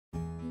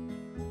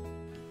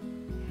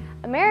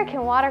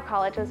American Water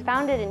College was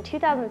founded in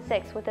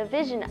 2006 with a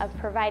vision of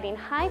providing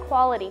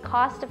high-quality,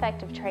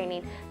 cost-effective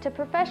training to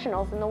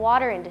professionals in the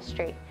water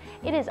industry.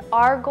 It is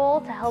our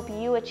goal to help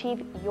you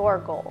achieve your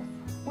goals.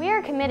 We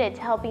are committed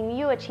to helping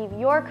you achieve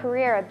your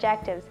career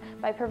objectives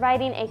by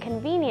providing a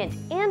convenient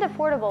and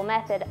affordable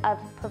method of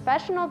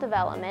professional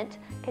development,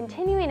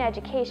 continuing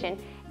education,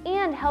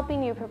 and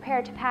helping you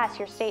prepare to pass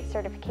your state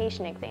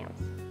certification exams.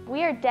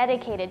 We are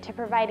dedicated to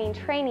providing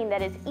training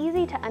that is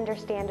easy to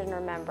understand and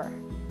remember.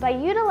 By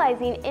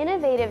utilizing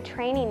innovative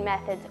training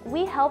methods,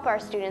 we help our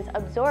students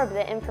absorb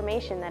the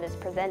information that is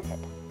presented.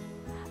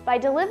 By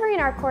delivering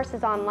our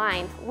courses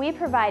online, we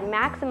provide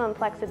maximum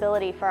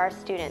flexibility for our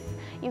students.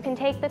 You can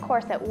take the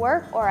course at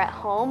work or at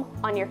home,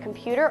 on your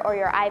computer or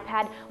your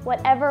iPad,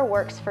 whatever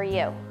works for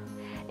you.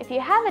 If you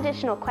have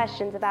additional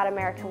questions about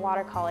American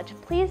Water College,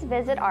 please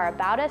visit our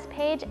About Us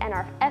page and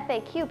our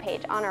FAQ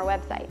page on our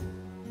website.